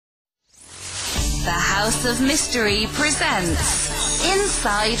House of Mystery presents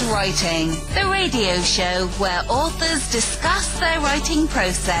Inside Writing, the radio show where authors discuss their writing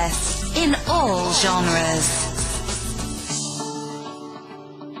process in all genres.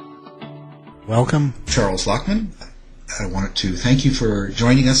 Welcome, Charles Lachman. I wanted to thank you for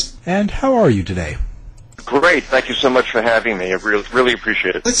joining us. And how are you today? Great. Thank you so much for having me. I really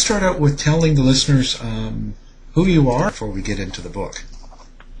appreciate it. Let's start out with telling the listeners who you are before we get into the book.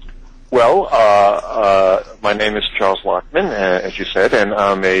 Well, my name is Charles Lachman, as you said, and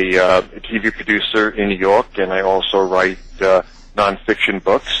I'm a TV producer in New York, and I also write nonfiction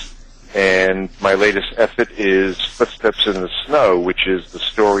books. And my latest effort is Footssteps in the Snow, which is the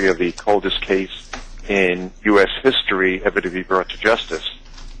story of the coldest case in U.S. history ever to be brought to justice.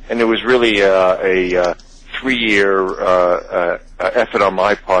 And it was really a 3-year effort on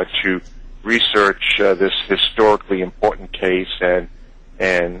my part to research this historically important case, and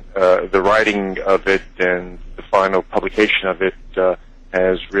the writing of it and the final publication of it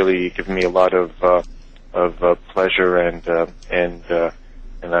has really given me a lot of pleasure, and I'm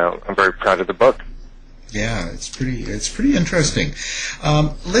very proud of the book. Yeah, it's pretty interesting.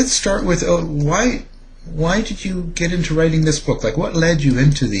 Let's start with why did you get into writing this book? Like, what led you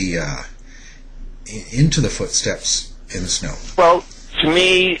into the Footsteps in the Snow? Well, to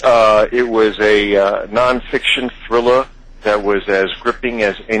me, it was a nonfiction thriller that was as gripping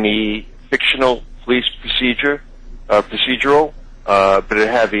as any fictional police procedural, but it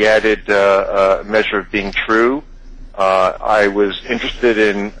had the added measure of being true. I was interested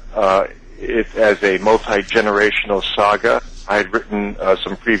in it as a multi-generational saga. I had written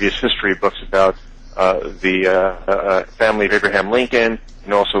some previous history books about the family of Abraham Lincoln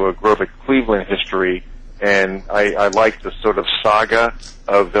and also a Grover Cleveland history, and I liked the sort of saga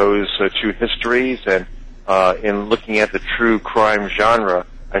of those two histories, and in looking at the true crime genre,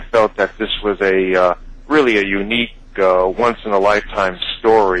 I felt that this was really a unique, once-in-a-lifetime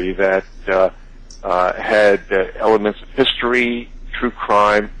story that had elements of history, true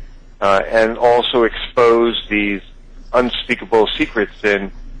crime, and also exposed these unspeakable secrets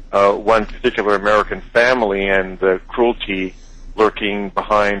in one particular American family and the cruelty lurking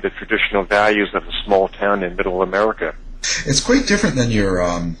behind the traditional values of a small town in middle America. It's quite different than your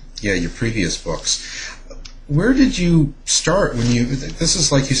previous books. Where did you start when you? This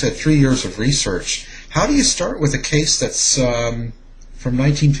is, like you said, 3 years of research. How do you start with a case that's from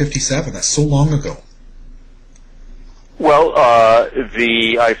 1957? That's so long ago. Well,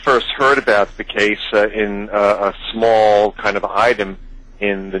 I first heard about the case in a small kind of item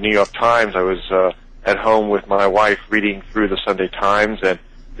in the New York Times. I was at home with my wife reading through the Sunday Times, and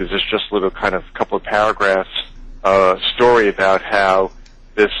there's just a little kind of couple of paragraphs story about how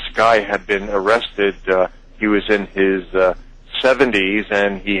this guy had been arrested. He was in his 70s,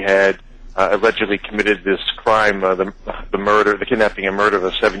 and he had allegedly committed this crime, the kidnapping and murder of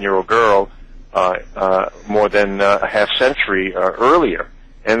a 7-year-old girl, more than a half-century earlier.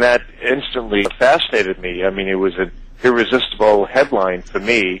 And that instantly fascinated me. I mean, it was an irresistible headline for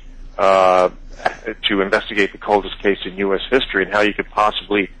me to investigate the coldest case in U.S. history and how you could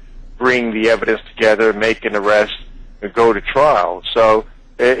possibly bring the evidence together, make an arrest, and go to trial. So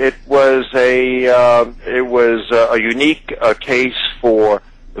it was a unique case for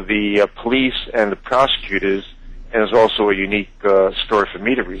the police and the prosecutors, and it was also a unique story for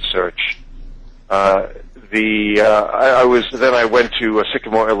me to research. I went to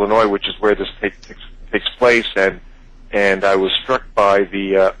Sycamore, Illinois, which is where this takes place, and I was struck by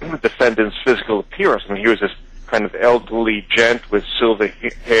the defendant's physical appearance. I mean, he was this kind of elderly gent with silver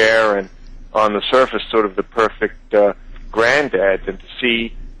hair, and on the surface, sort of the perfect granddad. And to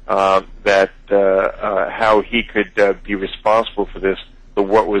see how he could be responsible for this,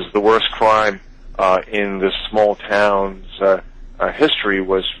 what was the worst crime in this small town's history,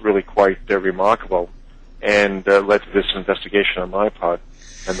 was really quite remarkable, and led to this investigation on my part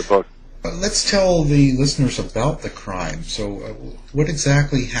and the book. Let's tell the listeners about the crime. So what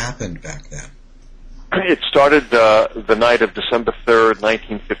exactly happened back then? It started the night of December 3rd,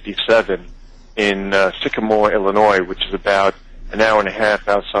 1957 in Sycamore, Illinois, which is about an hour and a half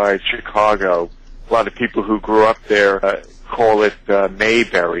outside Chicago. A lot of people who grew up there call it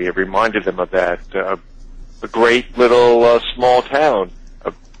Mayberry. It reminded them of that. A great little small town,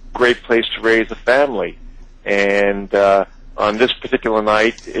 a great place to raise a family. And on this particular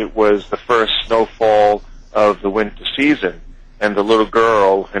night, it was the first snowfall of the winter season, and the little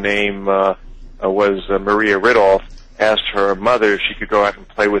girl, her name was Maria Ridolph, asked her mother if she could go out and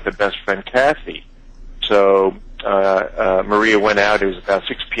play with her best friend Kathy. So Maria went out. It was about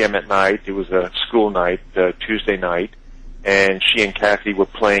 6 p.m. at night. It was a school night, Tuesday night, and she and Kathy were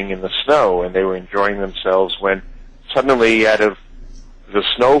playing in the snow, and they were enjoying themselves when suddenly out of the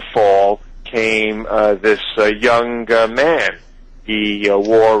snowfall came this young man. He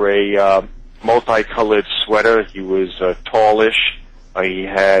wore a multicolored sweater. He was tallish. He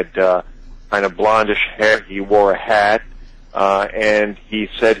had kind of blondish hair. He wore a hat, and he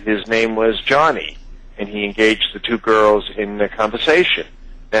said his name was Johnny, and he engaged the two girls in a conversation.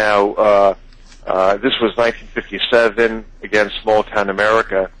 Now, this was 1957, again, small-town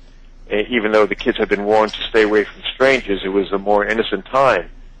America. Even though the kids had been warned to stay away from strangers, it was a more innocent time.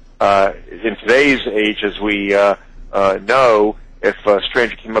 In today's age, as we know, if a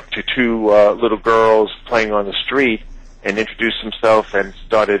stranger came up to two little girls playing on the street and introduced himself and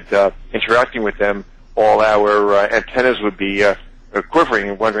started interacting with them, all our antennas would be quivering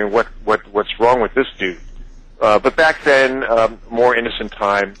and wondering what's wrong with this dude. But back then, more innocent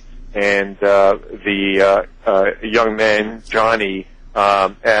time, and the young man, Johnny,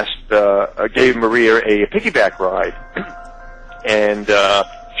 gave Maria a piggyback ride, and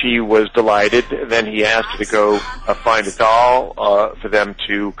she was delighted. Then he asked her to go find a doll for them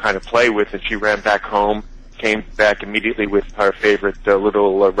to kind of play with, and she ran back home, came back immediately with her favorite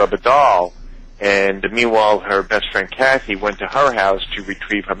little rubber doll. And meanwhile, her best friend Kathy went to her house to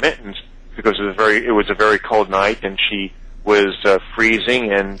retrieve her mittens because it was a very cold night, and she was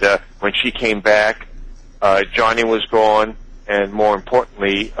freezing. And when she came back, Johnny was gone, and more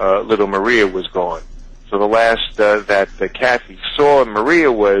importantly, little Maria was gone. So the last that Kathy saw,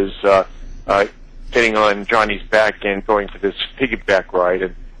 Maria was getting on Johnny's back and going for this piggyback ride,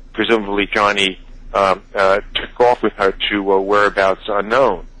 and presumably Johnny took off with her to whereabouts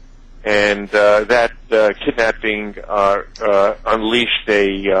unknown. And that kidnapping unleashed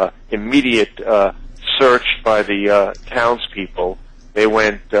a immediate search by the townspeople. They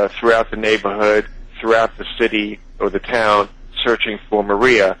went throughout the neighborhood, throughout the city or the town, searching for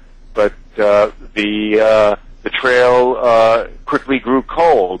Maria. But the trail quickly grew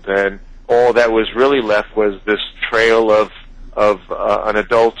cold, and all that was really left was this trail of an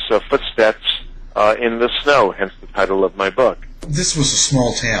adult's footsteps in the snow. Hence the title of my book. This was a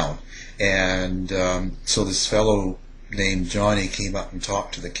small town. And so this fellow named Johnny came up and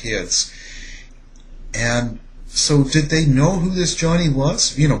talked to the kids. And so did they know who this Johnny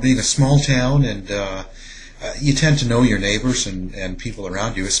was? You know, being a small town, and you tend to know your neighbors and people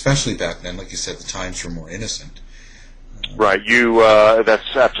around you, especially back then. Like you said, the times were more innocent. Right.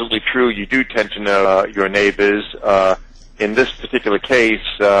 That's absolutely true. You do tend to know your neighbors. In this particular case,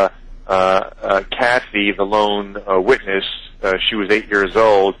 Kathy, the lone witness, she was 8 years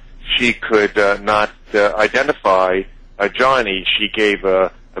old. She could not identify Johnny. She gave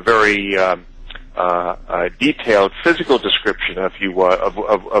a very detailed physical description of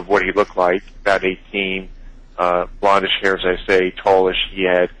what he looked like. About 18, blondish hair, as I say, tallish. He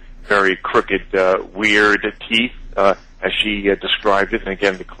had very crooked, weird teeth, as she described it, and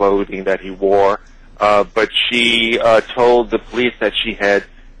again the clothing that he wore. But she told the police that she had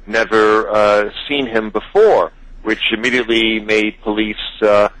never seen him before, which immediately made police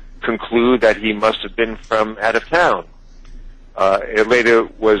conclude that he must have been from out of town. It later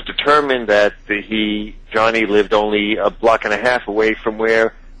was determined that Johnny lived only a block and a half away from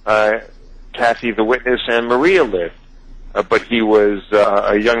where Kathy, the witness, and Maria lived. But he was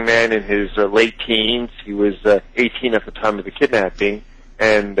a young man in his late teens. He was 18 at the time of the kidnapping,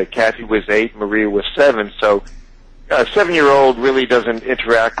 and Kathy was 8, Maria was 7. So a 7-year-old really doesn't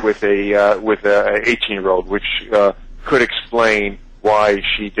interact with a 18-year-old, which could explain why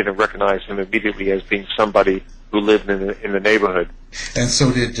she didn't recognize him immediately as being somebody who lived in the neighborhood. And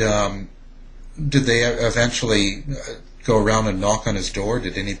so did they eventually go around and knock on his door?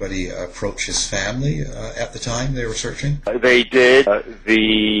 Did anybody approach his family at the time they were searching? They did.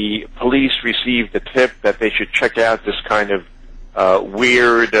 The police received a tip that they should check out this kind of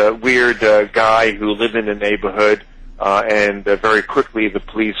weird guy who lived in the neighborhood, and very quickly the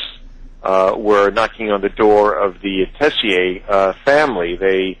police were knocking on the door of the Tessier family.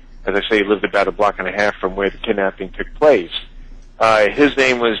 They, as I say, lived about a block and a half from where the kidnapping took place. His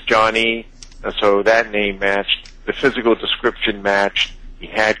name was Johnny, so that name matched. The physical description matched. He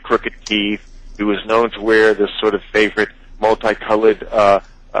had crooked teeth. He was known to wear this sort of favorite multicolored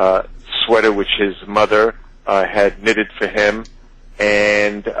sweater which his mother had knitted for him.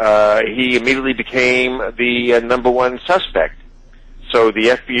 And he immediately became the number one suspect. So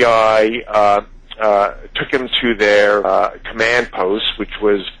the FBI took him to their command post, which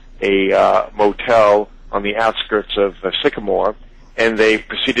was a motel on the outskirts of Sycamore, and they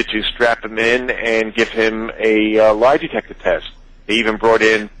proceeded to strap him in and give him a lie detector test. They even brought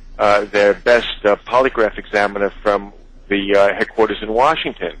in their best polygraph examiner from the headquarters in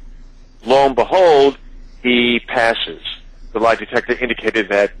Washington. Lo and behold, he passes. The lie detector indicated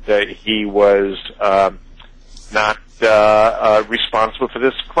that he was not responsible for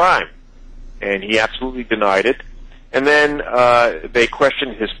this crime, and he absolutely denied it. And then they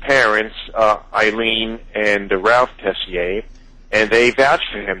questioned his parents, Eileen and Ralph Tessier, and they vouched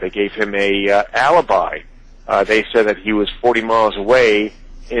for him. They gave him a alibi. They said that he was 40 miles away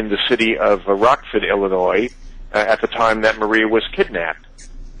in the city of Rockford, Illinois, at the time that Maria was kidnapped.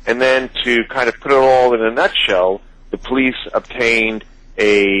 And then to kind of put it all in a nutshell, the police obtained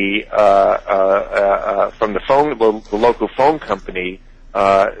from the local phone company,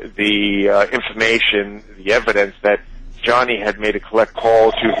 the information, the evidence that Johnny had made a collect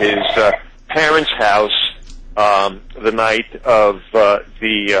call to his parents' house the night of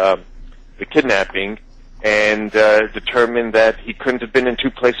the kidnapping, and determined that he couldn't have been in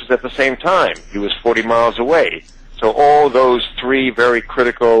two places at the same time. He was 40 miles away. So all those three very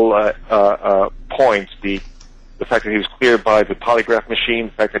critical points, the fact that he was cleared by the polygraph machine,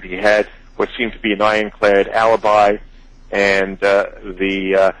 the fact that he had what seemed to be an ironclad alibi, and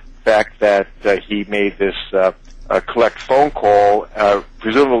the fact that he made this collect phone call,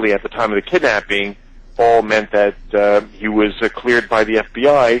 presumably at the time of the kidnapping, all meant that he was cleared by the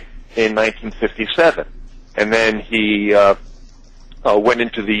FBI in 1957. And then he went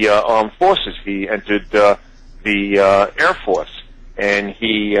into the armed forces. He entered the Air Force, and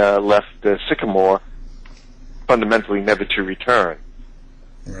he left Sycamore fundamentally never to return.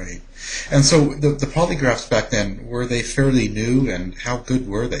 Right. And so the polygraphs back then, were they fairly new, and how good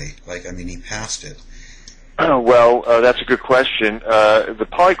were they? Like, I mean, he passed it. Well, that's a good question. The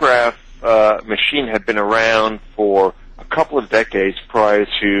polygraph machine had been around for a couple of decades prior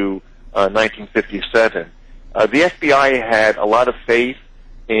to 1957. The FBI had a lot of faith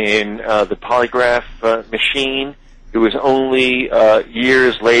in the polygraph machine. It was only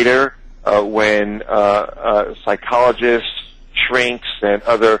years later when psychologists, shrinks, and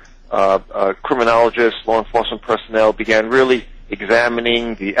other criminologists, law enforcement personnel began really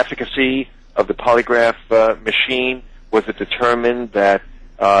examining the efficacy of the polygraph machine. Was it determined that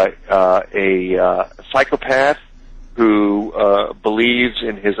a psychopath who believes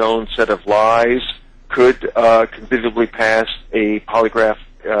in his own set of lies could conceivably pass a polygraph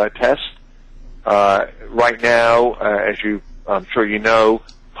test? Right now, as I'm sure you know,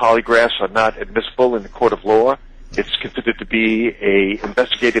 polygraphs are not admissible in the court of law. It's considered to be a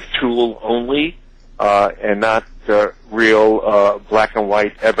investigative tool only, and not real black and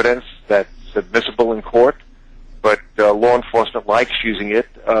white evidence that's admissible in court. But law enforcement likes using it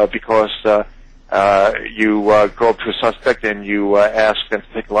because you go up to a suspect and you ask them to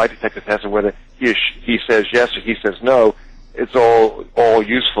take a lie detector test, and whether he says yes or he says no, it's all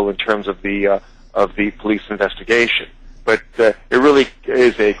useful in terms of the police investigation. But it really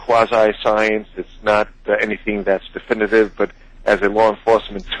is a quasi-science. It's not anything that's definitive, but as a law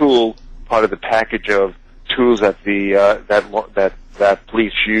enforcement tool, part of the package of tools that that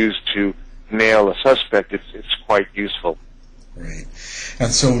police use to nail a suspect, it's quite useful. Right.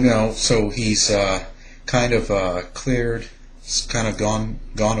 And so now, he's kind of cleared, kind of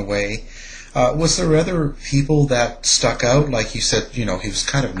gone away. Was there other people that stuck out? Like you said, he was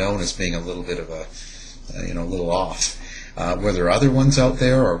kind of known as being a little bit of a, a little off. Were there other ones out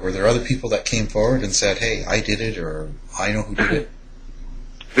there, or were there other people that came forward and said, hey, I did it, or I know who did it?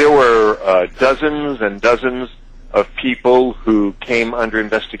 There were dozens and dozens of people who came under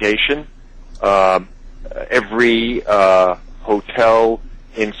investigation. Every hotel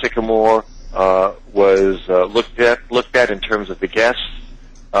in Sycamore was looked at in terms of the guests.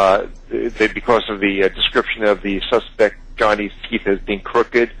 Because of the description of the suspect, Johnny's teeth as being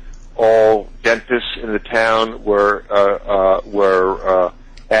crooked, all dentists in the town were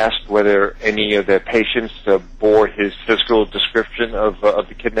asked whether any of their patients bore his physical description of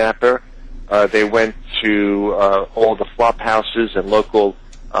the kidnapper. They went to all the flop houses and local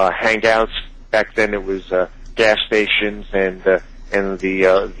hangouts. Back then, it was gas stations and the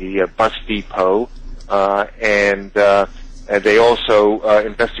bus depot, and they also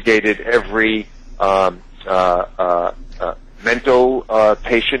investigated every mental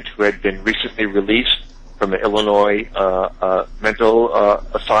patient who had been recently released from the Illinois mental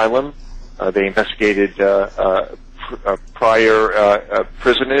asylum. They investigated prior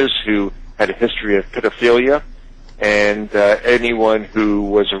prisoners who had a history of pedophilia, and anyone who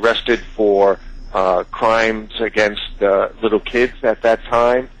was arrested for crimes against little kids at that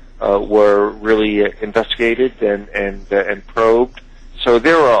time were really investigated and probed. So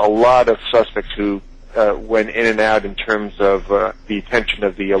there are a lot of suspects who went in and out in terms of the attention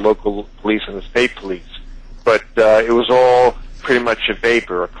of the local police and the state police. but it was all pretty much a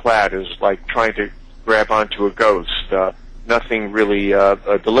vapor, a cloud. It was like trying to grab onto a ghost. Nothing really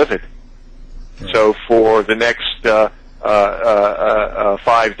delivered. Right. So for the next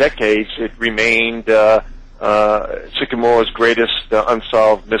 5 decades, it remained Sycamore's greatest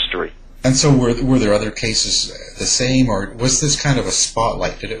unsolved mystery. And so were there other cases the same, or was this kind of a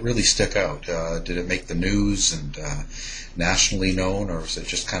spotlight? Did it really stick out? Did it make the news and nationally known, or was it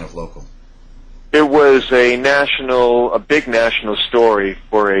just kind of local? It was a big national story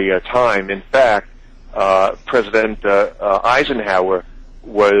for a time. In fact, President Eisenhower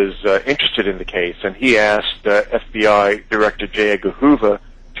was interested in the case, and he asked FBI Director J. Edgar Hoover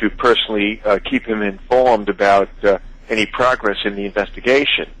to personally keep him informed about any progress in the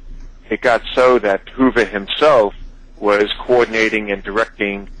investigation. It got so that Hoover himself was coordinating and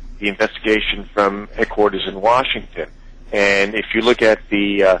directing the investigation from headquarters in Washington. And if you look at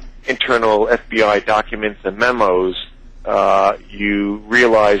the internal FBI documents and memos, you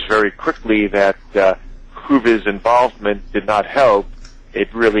realize very quickly that Hoover's involvement did not help.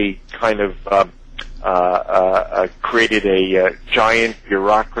 It really kind of created a giant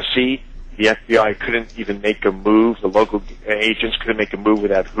bureaucracy. The FBI couldn't even make a move. The local agents couldn't make a move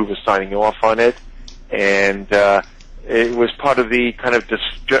without Hoover signing off on it. And it was part of the kind of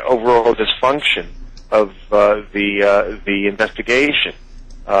overall dysfunction of the investigation.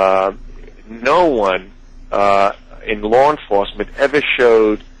 No one in law enforcement ever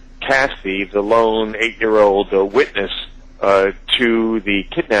showed Kathy, the lone 8-year-old witness to the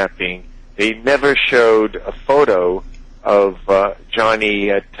kidnapping. They never showed a photo of Johnny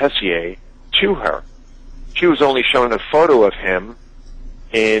Tessier to her. She was only shown a photo of him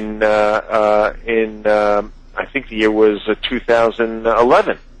in I think the year was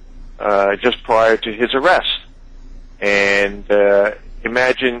 2011, just prior to his arrest. And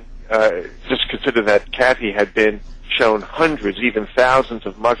just consider that Kathy had been shown hundreds, even thousands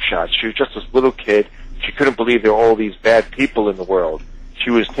of mugshots. She was just this little kid. She couldn't believe there were all these bad people in the world. She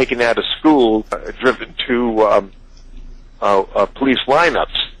was taken out of school, driven to police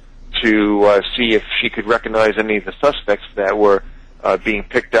lineups to see if she could recognize any of the suspects that were being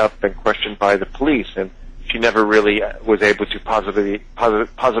picked up and questioned by the police. And she never really was able to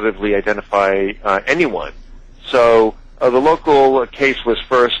positively identify anyone. So the local case was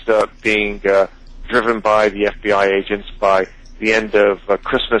first being driven by the FBI agents. By the end of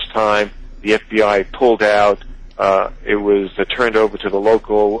Christmas time, the FBI pulled out. It was turned over to the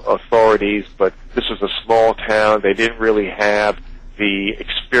local authorities, but this was a small town. They didn't really have the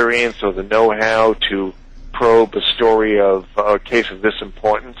experience or the know-how to probe a story of a case of this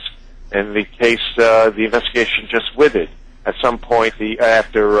importance. And the investigation just withered. At some point,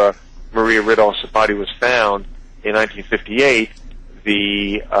 after Maria Ridolph's body was found in 1958,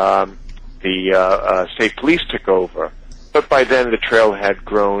 the state police took over. But by then, the trail had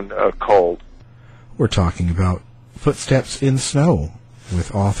grown cold. We're talking about Footsteps in Snow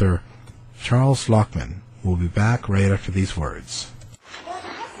with author Charles Lachman. We'll be back right after these words.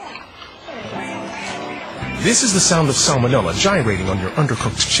 This is the sound of salmonella gyrating on your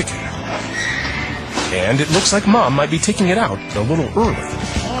undercooked chicken. And it looks like Mom might be taking it out a little early.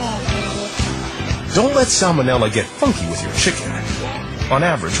 Don't let salmonella get funky with your chicken. On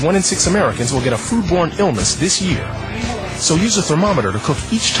average, 1 in 6 Americans will get a foodborne illness this year. So use a thermometer to cook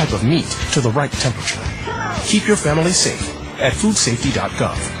each type of meat to the right temperature. Keep your family safe at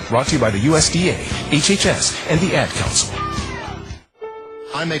foodsafety.gov. Brought to you by the USDA, HHS, and the Ad Council.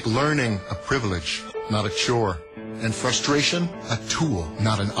 I make learning a privilege, not a chore, and frustration a tool,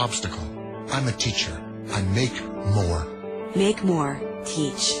 not an obstacle. I'm a teacher. I make more. Make more.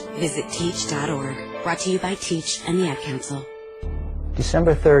 Teach. Visit teach.org. Brought to you by Teach and the Ad Council.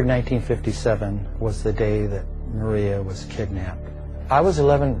 December 3rd, 1957 was the day that Maria was kidnapped. I was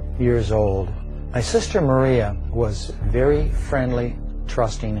 11 years old. My sister Maria was very friendly,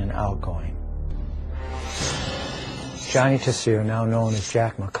 trusting, and outgoing. Johnny Tessier, now known as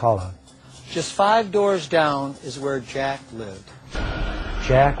Jack McCullough. Just 5 doors down is where Jack lived.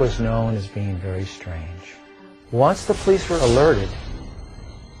 Jack was known as being very strange. Once the police were alerted,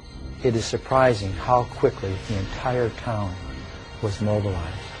 it is surprising how quickly the entire town was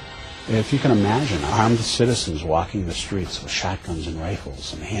mobilized. If you can imagine armed citizens walking the streets with shotguns and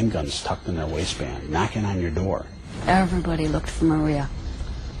rifles and handguns tucked in their waistband, knocking on your door. Everybody looked for Maria.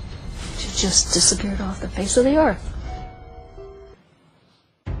 She just disappeared off the face of the earth.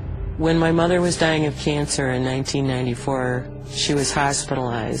 When my mother was dying of cancer in 1994, she was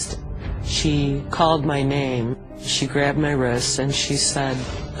hospitalized. She called my name. She grabbed my wrist and she said,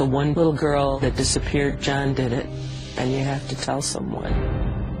 "The one little girl that disappeared, John did it, and you have to tell someone."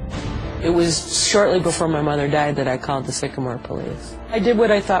 It was shortly before my mother died that I called the Sycamore police. I did what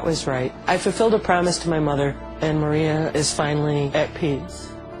I thought was right. I fulfilled a promise to my mother, and Maria is finally at peace.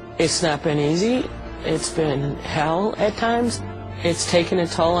 It's not been easy. It's been hell at times. It's taken a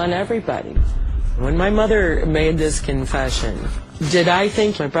toll on everybody. When my mother made this confession, did I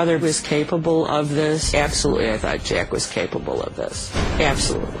think my brother was capable of this? Absolutely, I thought Jack was capable of this.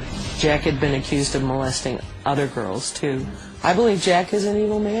 Absolutely. Jack had been accused of molesting other girls, too. I believe Jack is an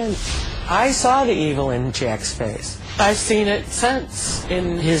evil man. I saw the evil in Jack's face. I've seen it since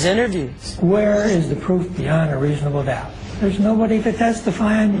in his interviews. Where is the proof beyond a reasonable doubt? There's nobody to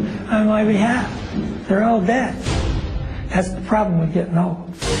testify on my behalf. They're all dead. That's the problem with getting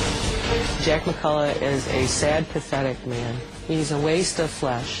old. Jack McCullough is a sad, pathetic man. He's a waste of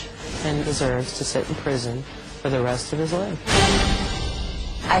flesh and deserves to sit in prison for the rest of his life.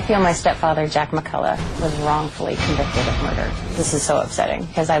 I feel my stepfather, Jack McCullough, was wrongfully convicted of murder. This is so upsetting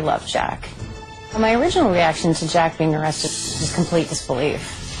because I love Jack. My original reaction to Jack being arrested was complete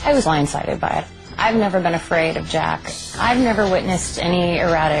disbelief. I was blindsided by it. I've never been afraid of Jack. I've never witnessed any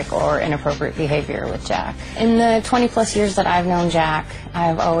erratic or inappropriate behavior with Jack. In the 20-plus years that I've known Jack,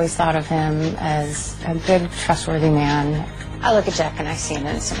 I've always thought of him as a good, trustworthy man. I look at Jack and I see an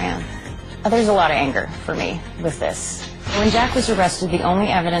innocent man. There's a lot of anger for me with this. When Jack was arrested, the only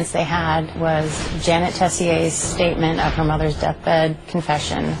evidence they had was Janet Tessier's statement of her mother's deathbed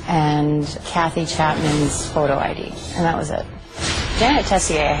confession and Kathy Chapman's photo ID, and that was it. Janet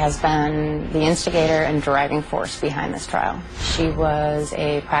Tessier has been the instigator and driving force behind this trial. She was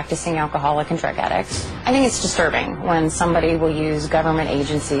a practicing alcoholic and drug addict. I think it's disturbing when somebody will use government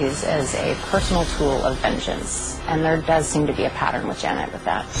agencies as a personal tool of vengeance, and there does seem to be a pattern with Janet with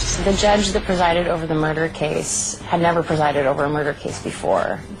that. The judge that presided over the murder case had never presided over a murder case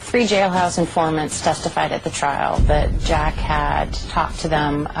before. 3 jailhouse informants testified at the trial that Jack had talked to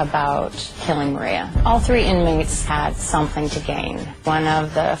them about killing Maria. All 3 inmates had something to gain. One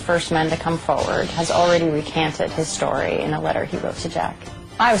of the first men to come forward has already recanted his story in a letter he wrote to Jack.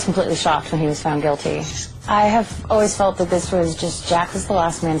 I was completely shocked when he was found guilty. I have always felt that this was just Jack was the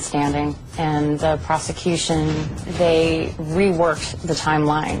last man standing, and the prosecution, they reworked the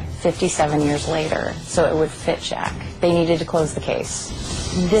timeline 57 years later so it would fit Jack. They needed to close the case.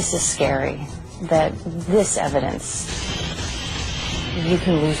 This is scary, that this evidence, you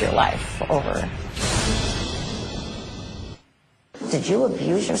can lose your life over. Did you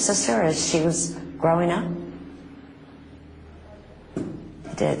abuse your sister as she was growing up?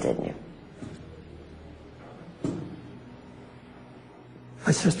 You did, didn't you?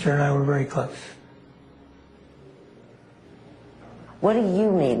 My sister and I were very close. What do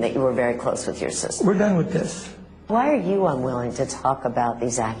you mean that you were very close with your sister? We're done with this. Why are you unwilling to talk about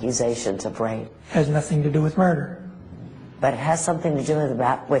these accusations of rape? Has nothing to do with murder. But it has something to do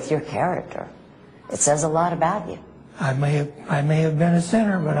with your character. It says a lot about you. I may have been a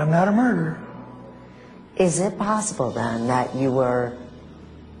sinner, but I'm not a murderer. Is it possible then that you were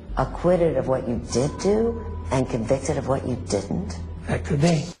acquitted of what you did do and convicted of what you didn't? That could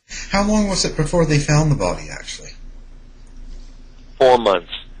be. How long was it before they found the body, actually? 4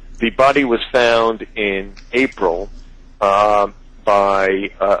 months. The body was found in April by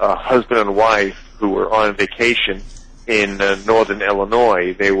a husband and wife who were on vacation in northern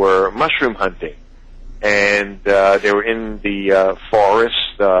Illinois. They were mushroom hunting, and they were in the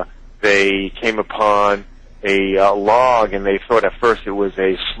forest. They came upon a log, and they thought at first it was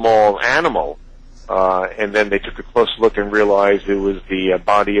a small animal, and then they took a close look and realized it was the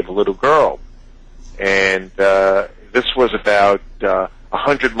body of a little girl. And this was about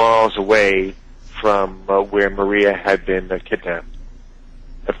 100 miles away from where Maria had been kidnapped.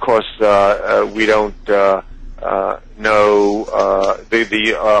 Of course, we don't know.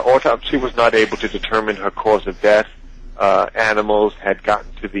 The autopsy was not able to determine her cause of death. Animals had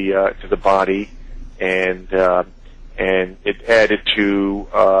gotten to the body, and it added to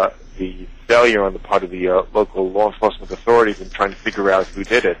the failure on the part of the local law enforcement authorities in trying to figure out who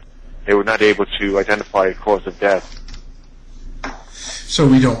did it. They were not able to identify a cause of death. So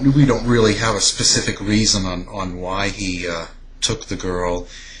we don't really have a specific reason on why he took the girl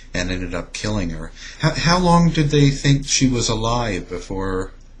and ended up killing her. How long did they think she was alive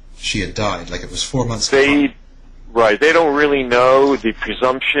before she had died? Like it was 4 months. Right. They don't really know. The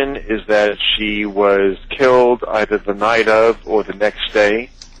presumption is that she was killed either the night of or the next day,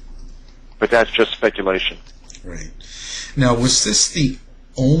 but that's just speculation. Right. Now, was this the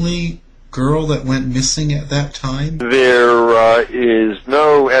only girl that went missing at that time? There is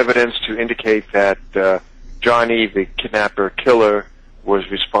no evidence to indicate that Johnny, the kidnapper-killer, was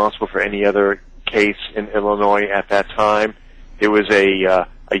responsible for any other case in Illinois at that time. It was a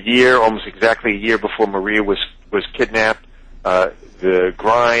almost exactly a year before Maria was kidnapped. The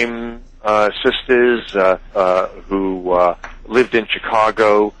Grime sisters, who lived in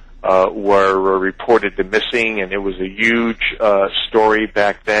Chicago, were reported missing, and it was a huge story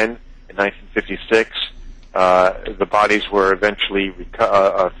back then in 1956. The bodies were eventually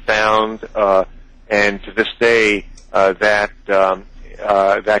found, and to this day, that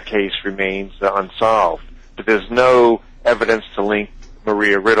case remains unsolved. But there's no evidence to link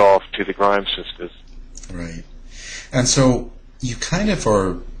Maria Ridolph to the Grime sisters. Right. And so you kind of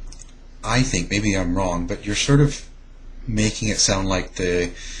are, I think, maybe I'm wrong, but you're sort of making it sound like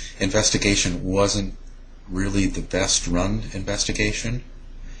the investigation wasn't really the best run investigation.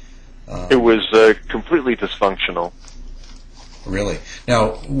 It was completely dysfunctional. Really?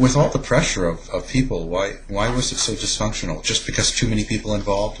 Now, with all the pressure of people, why was it so dysfunctional? Just because too many people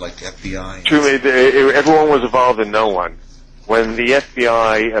involved, like the FBI? Everyone was involved and no one. When the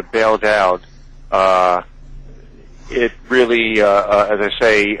FBI bailed out, it really, as I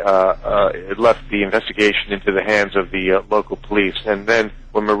say, it left the investigation into the hands of the local police. And then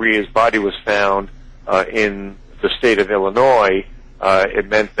when Maria's body was found in the state of Illinois, it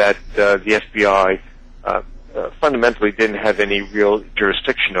meant that the FBI fundamentally didn't have any real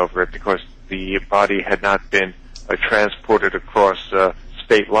jurisdiction over it because the body had not been transported across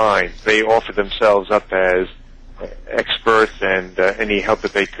state lines. They offered themselves up as experts, and any help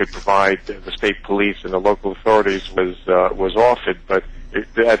that they could provide the state police and the local authorities was offered. But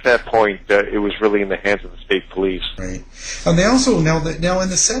at that point, it was really in the hands of the state police. Right. And they also now in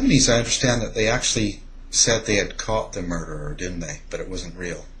the 70s, I understand that they actually said they had caught the murderer, didn't they? But it wasn't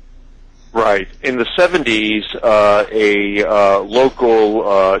real. Right. In the 70s, a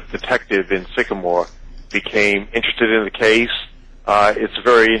local detective in Sycamore became interested in the case. It's a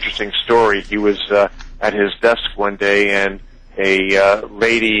very interesting story. He was at his desk one day, and a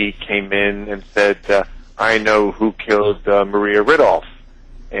lady came in and said, I know who killed Maria Ridolph.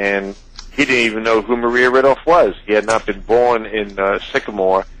 And he didn't even know who Maria Ridolph was. He had not been born in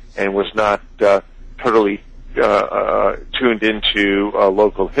Sycamore and was not totally tuned into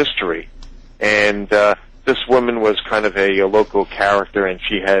local history. And this woman was kind of a local character, and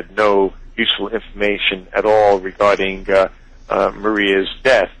she had no useful information at all regarding Maria's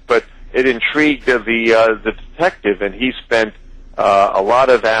death. But it intrigued the detective, and he spent a lot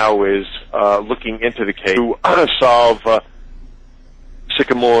of hours looking into the case to solve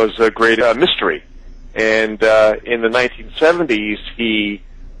Sycamore's great mystery. And in the 1970s, he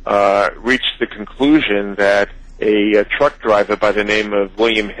reached the conclusion that a truck driver by the name of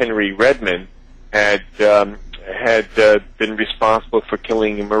William Henry Redmond had been responsible for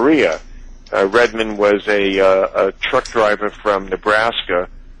killing Maria. Redmond was a truck driver from Nebraska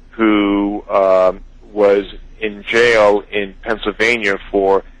who was in jail in Pennsylvania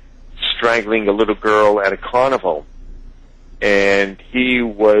for strangling a little girl at a carnival. And he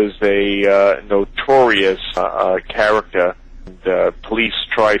was a notorious character. The police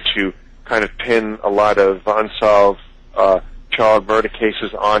tried to kind of pin a lot of unsolved child murder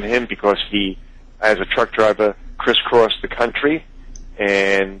cases on him because he, as a truck driver, crisscrossed the country,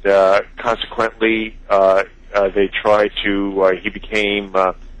 and consequently they tried to, he became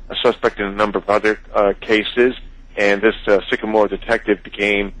a suspect in a number of other cases, and this Sycamore detective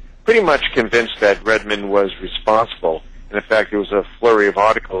became pretty much convinced that Redmond was responsible. And in fact, there was a flurry of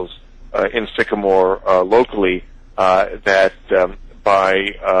articles in Sycamore locally that the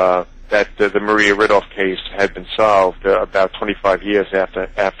Maria Ridolph case had been solved about 25 years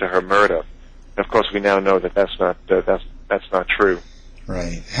after her murder. And of course, we now know that that's not true.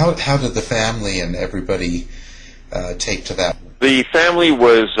 Right. How did the family and everybody take to that? The family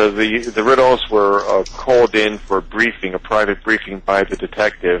was the Ridolphs were called in for a briefing, a private briefing by the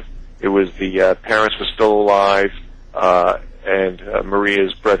detective. It was the parents were still alive, and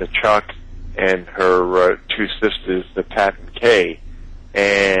Maria's brother Chuck and her two sisters, Pat and Kay.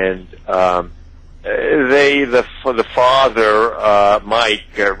 And the father, Mike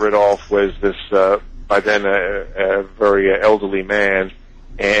Ridolph, was this by then a very elderly man,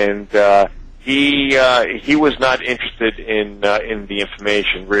 and he was not interested in the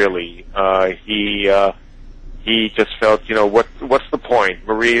information really. He just felt, what's the point?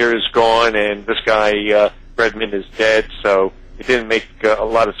 Maria is gone, and this guy Redmond is dead, so it didn't make a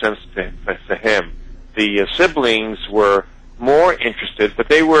lot of sense to him. The siblings were more interested, but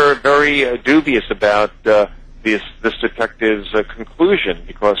they were very dubious about this detective's conclusion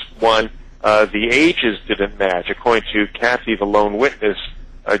because, one, the ages didn't match. According to Kathy, the lone witness,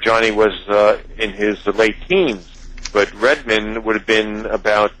 Johnny was in his late teens, but Redmond would have been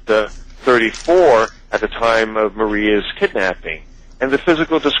about 34 at the time of Maria's kidnapping. And the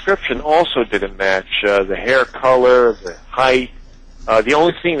physical description also didn't match. The hair color, the height. The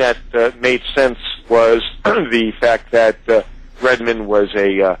only thing that made sense was the fact that Redmond was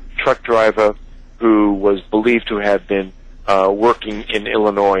a truck driver who was believed to have been working in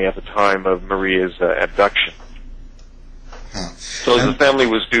Illinois at the time of Maria's abduction. So the family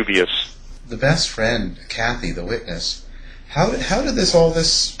was dubious. The best friend, Kathy, the witness, how did all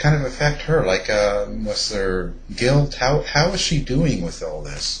this kind of affect her? Like, was there guilt? How is she doing with all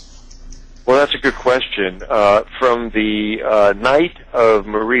this? Well, that's a good question. From the night of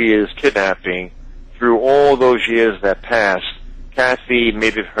Maria's kidnapping through all those years that passed, Kathy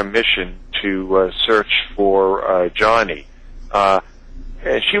made it her mission to search for Johnny.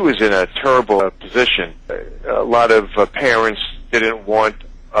 And she was in a terrible position. A lot of parents didn't want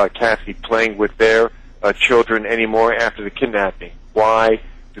Kathy playing with their children anymore after the kidnapping. Why?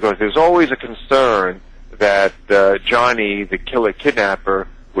 Because there's always a concern that Johnny, the killer kidnapper,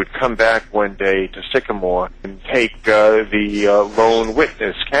 would come back one day to Sycamore and take the lone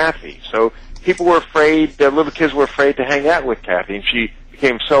witness, Kathy. So people were afraid, little kids were afraid to hang out with Kathy, and she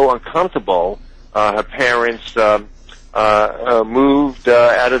became so uncomfortable, her parents moved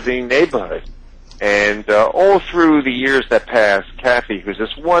out of the neighborhood. And all through the years that passed, Kathy, who's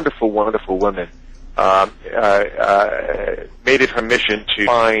this wonderful, wonderful woman, made it her mission to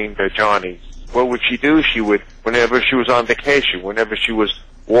find Johnny. What would she do? She would, whenever she was on vacation, whenever she was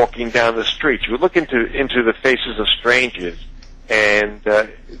walking down the street, she would look into the faces of strangers, and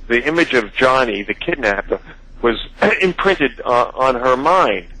the image of Johnny, the kidnapper, was imprinted on her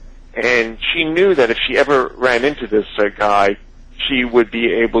mind. And she knew that if she ever ran into this guy, she would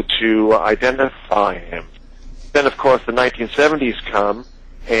be able to identify him. Then, of course, the 1970s come,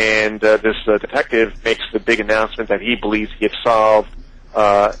 and this detective makes the big announcement that he believes he had solved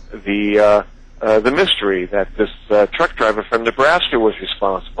the mystery, that this truck driver from Nebraska was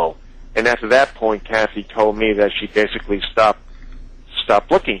responsible. And after that point, Kathy told me that she basically stopped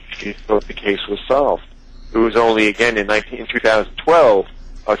looking. She thought the case was solved. It was only again in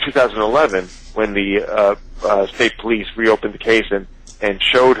 2011, when the state police reopened the case and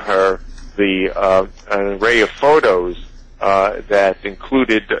showed her an array of photos that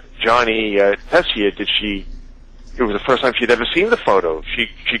included Johnny Tessier. It was the first time she'd ever seen the photo. She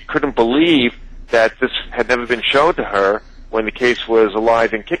couldn't believe that this had never been shown to her when the case was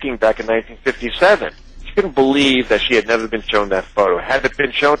alive and kicking back in 1957. She couldn't believe that she had never been shown that photo. Had it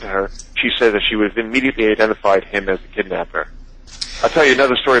been shown to her, she said that she would have immediately identified him as the kidnapper. I'll tell you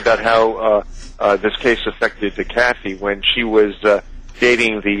another story about how this case affected Kathy. When she was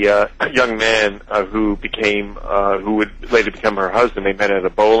dating the young man who would later become her husband, they met at a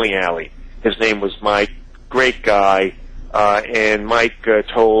bowling alley. His name was Mike, great guy, and Mike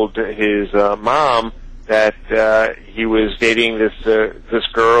told his mom that he was dating this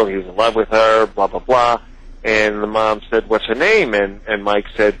girl, he was in love with her, blah, blah, blah. And the mom said, "What's her name?" And Mike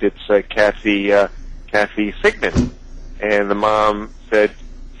said, "It's Kathy Sigmund." And the mom said,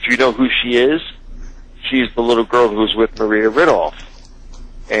 "Do you know who she is? She's the little girl who was with Maria Ridolph."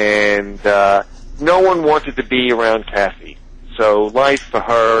 And no one wanted to be around Kathy. So life for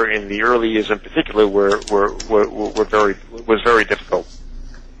her in the early years in particular was very difficult.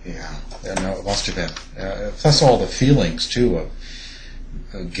 Yeah, no, it must have been. Plus all the feelings, too,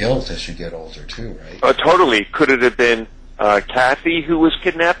 of guilt as you get older, too, right? Totally. Could it have been Kathy who was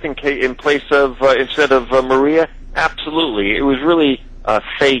kidnapped in place of, instead of Maria? Absolutely. It was really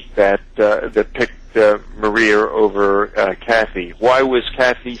fate that picked Maria over Kathy. Why was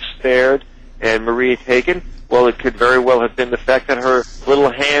Kathy spared and Maria taken? Well, it could very well have been the fact that her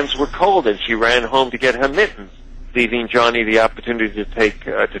little hands were cold and she ran home to get her mittens, leaving Johnny the opportunity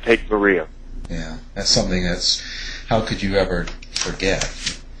to take Maria. Yeah, that's something how could you ever forget?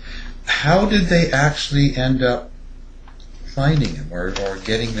 How did they actually end up finding him or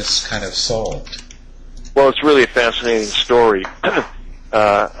getting this kind of solved? Well, it's really a fascinating story.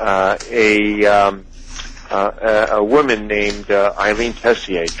 A woman named Eileen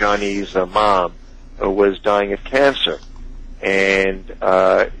Tessier, Johnny's mom, was dying of cancer, and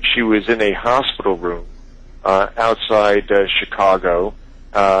she was in a hospital room outside Chicago,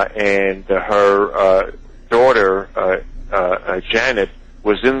 and her daughter Janet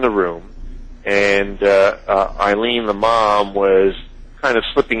was in the room, and Eileen, the mom, was kind of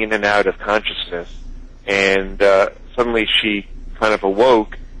slipping in and out of consciousness, and suddenly she kind of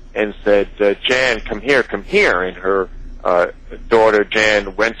awoke and said, "Jan, come here," and her daughter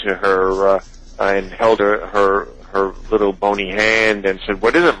Jan went to her and held her little bony hand and said,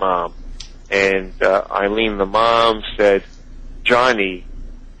 "What is it, Mom?" And Eileen, the mom, said, "Johnny,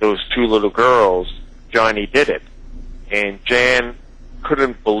 those two little girls, Johnny did it." And Jan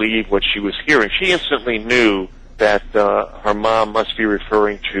couldn't believe what she was hearing. She instantly knew that her mom must be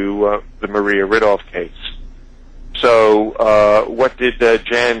referring to the Maria Ridolph case. So what did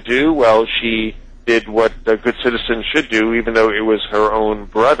Jan do? Well, she did what a good citizen should do, even though it was her own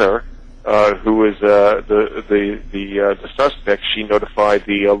brother who was the suspect. She notified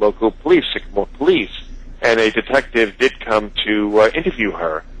the local police, Sycamore Police, and a detective did come to interview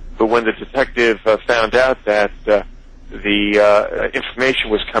her. But when the detective found out that the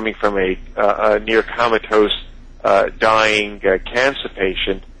information was coming from a near comatose, dying cancer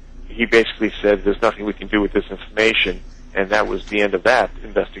patient, he basically said, "There's nothing we can do with this information," and that was the end of that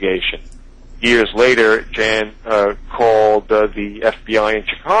investigation. Years later, Jan called the FBI in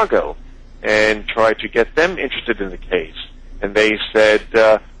Chicago and tried to get them interested in the case, and they said,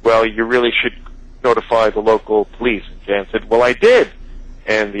 "Well, you really should notify the local police." And Jan said, "Well, I did."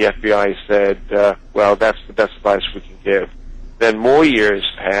 And the FBI said, "Well, that's the best advice we can give." Then more years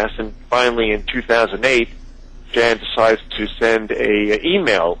passed, and finally in 2008, Jan decides to send a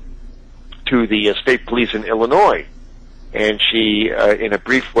email to the state police in Illinois, and she, in a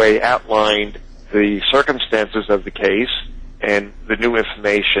brief way, outlined the circumstances of the case and the new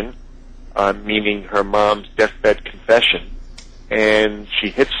information, meaning her mom's deathbed confession, and she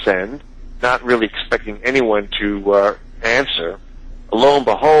hit send, not really expecting anyone to answer. Lo and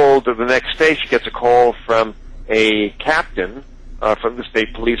behold, the next day she gets a call from a captain from the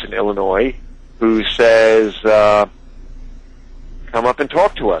state police in Illinois who says, "Come up and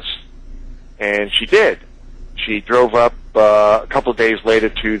talk to us." And she did. She drove up a couple of days later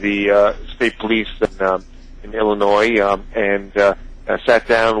to the state police in Illinois and sat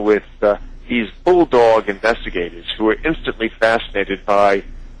down with these bulldog investigators who were instantly fascinated by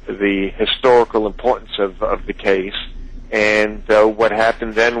the historical importance of the case. And what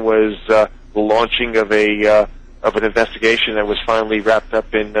happened then was the launching of an investigation that was finally wrapped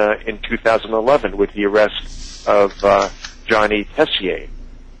up in 2011 with the arrest of Johnny Tessier.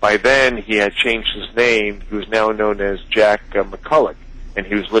 By then, he had changed his name. He was now known as Jack McCulloch, and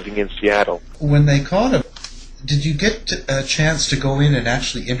he was living in Seattle. When they caught him, did you get a chance to go in and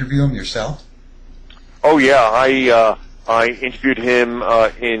actually interview him yourself? Oh yeah, I interviewed him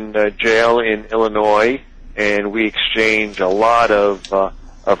in jail in Illinois, and we exchanged a lot of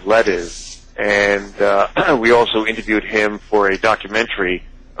letters. And we also interviewed him for a documentary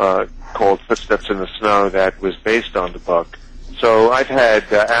called Footsteps in the Snow that was based on the book. So I've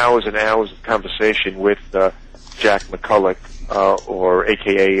had hours and hours of conversation with Jack McCulloch, or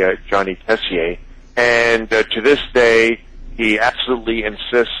AKA Johnny Tessier, and to this day, he absolutely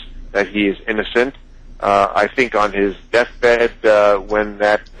insists that he is innocent. I think on his deathbed, when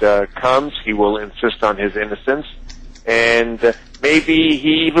that comes, he will insist on his innocence, and maybe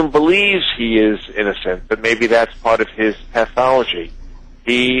he even believes he is innocent, but maybe that's part of his pathology.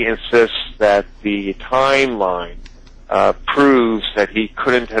 He insists that the timeline proves that he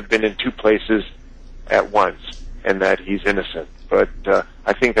couldn't have been in two places at once, and that he's innocent. But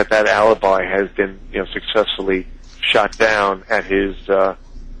I think that alibi has been, successfully shot down at his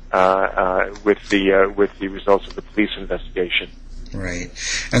with the results of the police investigation. Right.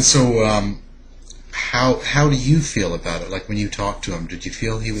 And so, how do you feel about it? Like when you talked to him, did you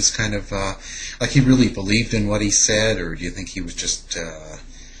feel he was kind of like he really believed in what he said, or do you think he was just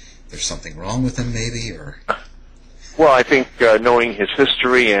there's something wrong with him, maybe, or? Well, I think knowing his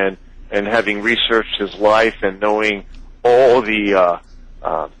history and having researched his life and knowing all the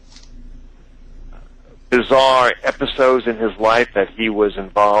bizarre episodes in his life that he was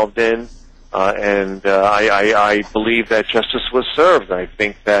involved in, and I believe that justice was served. I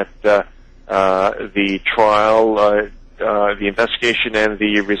think that the trial, the investigation, and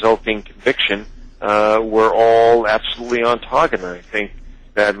the resulting conviction were all absolutely on target. And I think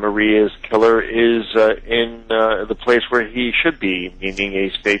that Maria's killer is in the place where he should be, meaning a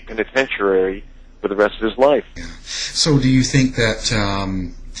state penitentiary for the rest of his life. Yeah. So do you think that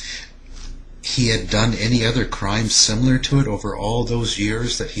he had done any other crimes similar to it over all those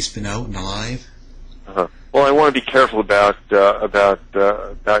years that he's been out and alive? Well, I want to be careful about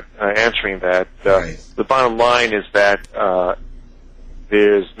answering that. Right. The bottom line is that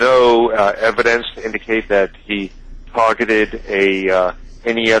there's no evidence to indicate that he targeted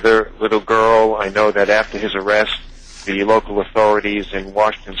any other little girl. I know that after his arrest, the local authorities in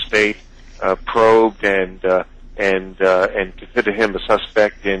Washington State probed and considered him a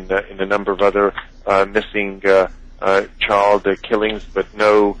suspect in a number of other missing child killings, but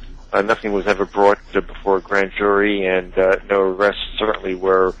nothing was ever brought before a grand jury, and no arrests certainly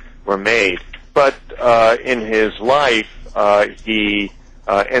were made. But in his life, he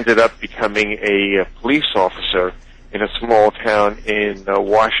ended up becoming a police officer, in a small town in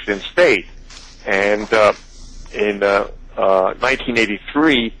Washington State. And in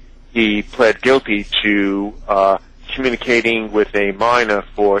 1983, he pled guilty to communicating with a minor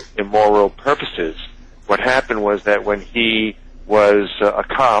for immoral purposes. What happened was that when he was a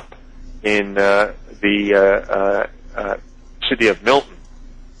cop in the city of Milton,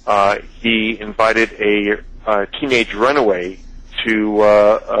 he invited a teenage runaway to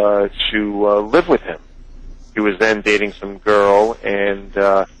live with him. He was then dating some girl, and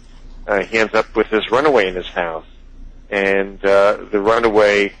he ends up with this runaway in his house. And the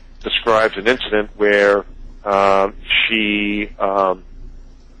runaway describes an incident where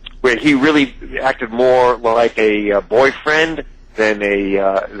where he really acted more like a boyfriend than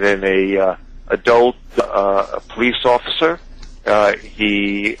a adult police officer.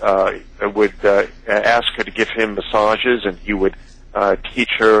 He would ask her to give him massages, and he would teach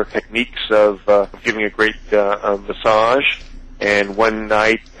her techniques of giving a great massage. And one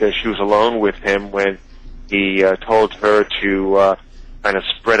night she was alone with him when he told her to kind of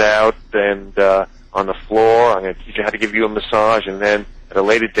spread out and on the floor. I'm going to teach you how to give you a massage. And then at a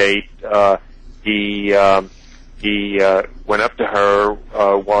later date, he went up to her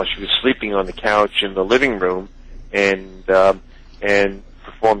while she was sleeping on the couch in the living room and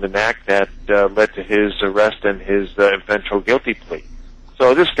performed an act that led to his arrest and his eventual guilty plea.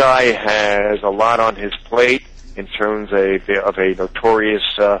 So this guy has a lot on his plate in terms of a notorious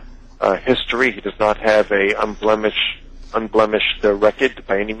history. He does not have a unblemished record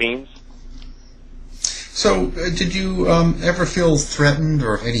by any means. So, did you ever feel threatened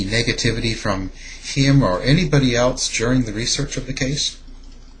or any negativity from him or anybody else during the research of the case?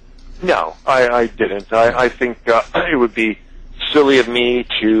 No, I didn't. I think it would be silly of me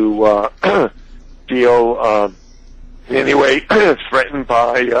to feel in any way threatened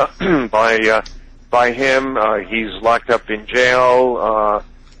by him. He's locked up in jail,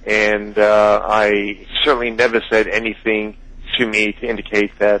 and I certainly never said anything to me to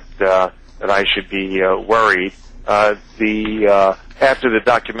indicate that I should be worried. After the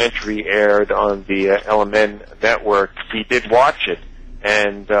documentary aired on the LMN network, he did watch it,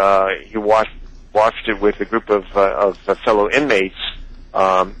 and he watched it with a group of fellow inmates.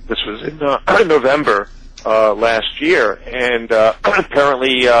 This was in November last year, and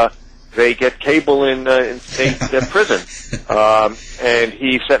apparently they get cable in state prison. And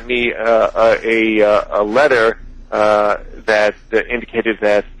he sent me a letter that indicated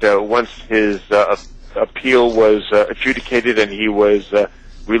that once his appeal was adjudicated and he was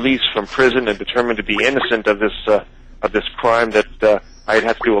released from prison and determined to be innocent of this crime, that I'd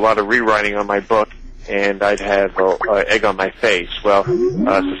have to do a lot of rewriting on my book, and I'd have egg on my face. Well,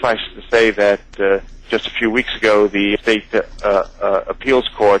 suffice to say that just a few weeks ago, the state appeals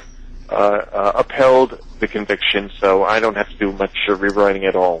court upheld the conviction, so I don't have to do much rewriting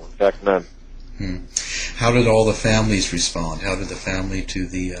at all. In fact, none. How did all the families respond? How did the family to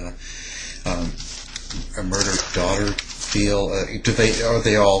the murdered daughter feel? Are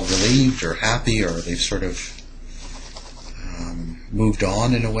they all relieved or happy, or they sort of moved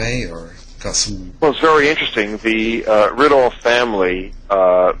on in a way, or got some? Well, it's very interesting. The Ridolph family.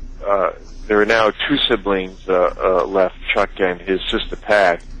 There are now two siblings left, Chuck and his sister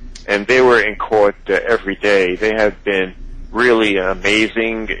Pat, and they were in court every day. They have been really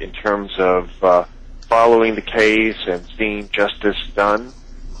amazing in terms of following the case and seeing justice done.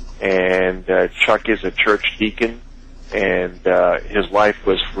 And Chuck is a church deacon, and his life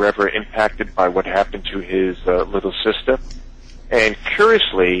was forever impacted by what happened to his little sister. And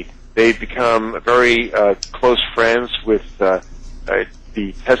curiously, they've become very close friends with the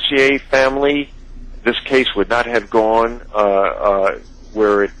Tessier family. This case would not have gone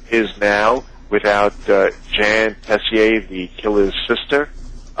where it is now without Jan Tessier, the killer's sister,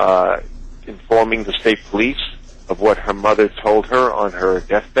 informing the state police of what her mother told her on her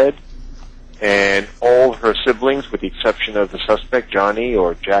deathbed. And all her siblings, with the exception of the suspect, Johnny,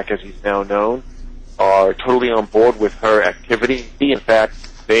 or Jack as he's now known, are totally on board with her activity. In fact,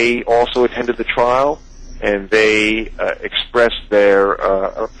 they also attended the trial, and they expressed their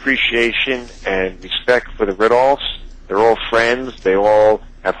appreciation and respect for the Ridolphs. They're all friends. They all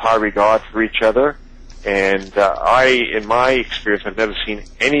have high regard for each other. And in my experience, I've never seen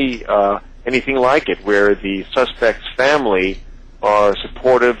anything like it, where the suspect's family are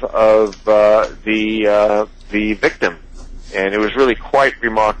supportive of the victim. And it was really quite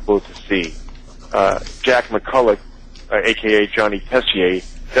remarkable to see. Jack McCulloch, a.k.a. Johnny Tessier,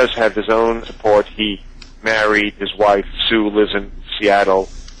 does have his own support. He married his wife, Sue, lives in Seattle.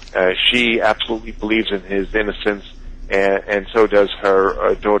 She absolutely believes in his innocence, and so does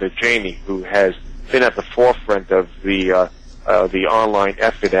her daughter, Jamie, who has been at the forefront of the online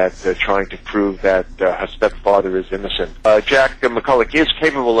effort at trying to prove that her stepfather is innocent. Jack McCulloch is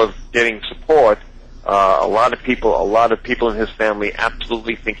capable of getting support. A lot of people in his family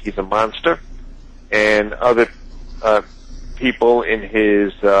absolutely think he's a monster, and other people in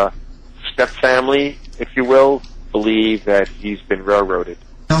his step-family, if you will, believe that he's been railroaded.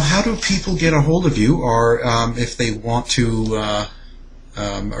 Now, how do people get a hold of you, or if they want to,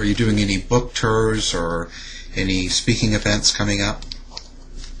 are you doing any book tours or any speaking events coming up?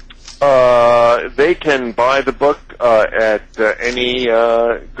 They can buy the book at any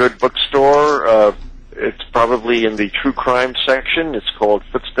good bookstore. It's probably in the true crime section. It's called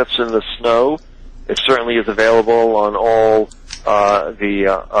Footsteps in the Snow. It certainly is available on all the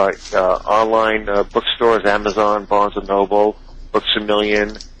online bookstores, Amazon, Barnes & Noble, Books A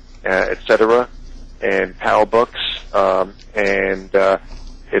Million, etc., and PAL Books. And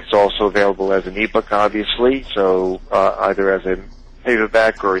it's also available as an ebook, obviously, so either as a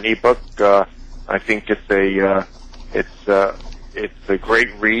paperback or an ebook. I think it's a great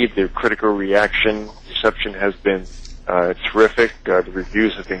read. The critical reception has been terrific. The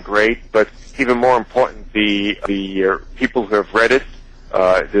reviews have been great, but even more important, the people who have read it.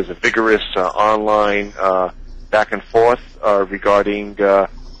 There's a vigorous online back and forth regarding the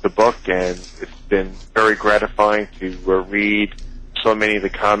book, and it's been very gratifying to read so many of the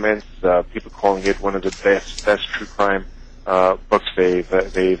comments. People calling it one of the best true crime books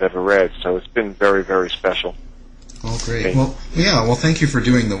they've ever read. So it's been very, very special. Oh, great. Well, yeah. Well, thank you for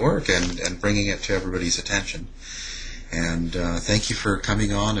doing the work and bringing it to everybody's attention. And thank you for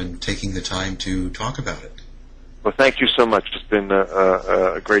coming on and taking the time to talk about it. Well, thank you so much. It's been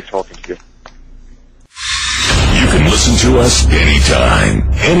a great talking to you. You can listen to us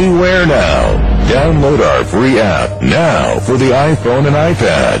anytime, anywhere now. Download our free app now for the iPhone and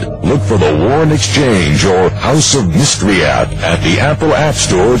iPad. Look for the Warren Exchange or House of Mystery app at the Apple App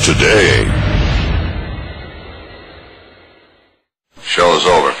Store today. Show's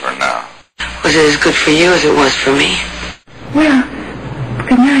over for now. Was it as good for you as it was for me? Well,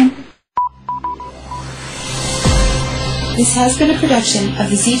 good night. This has been a production of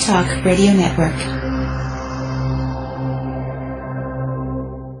the Z-Talk Radio Network.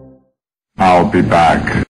 I'll be back.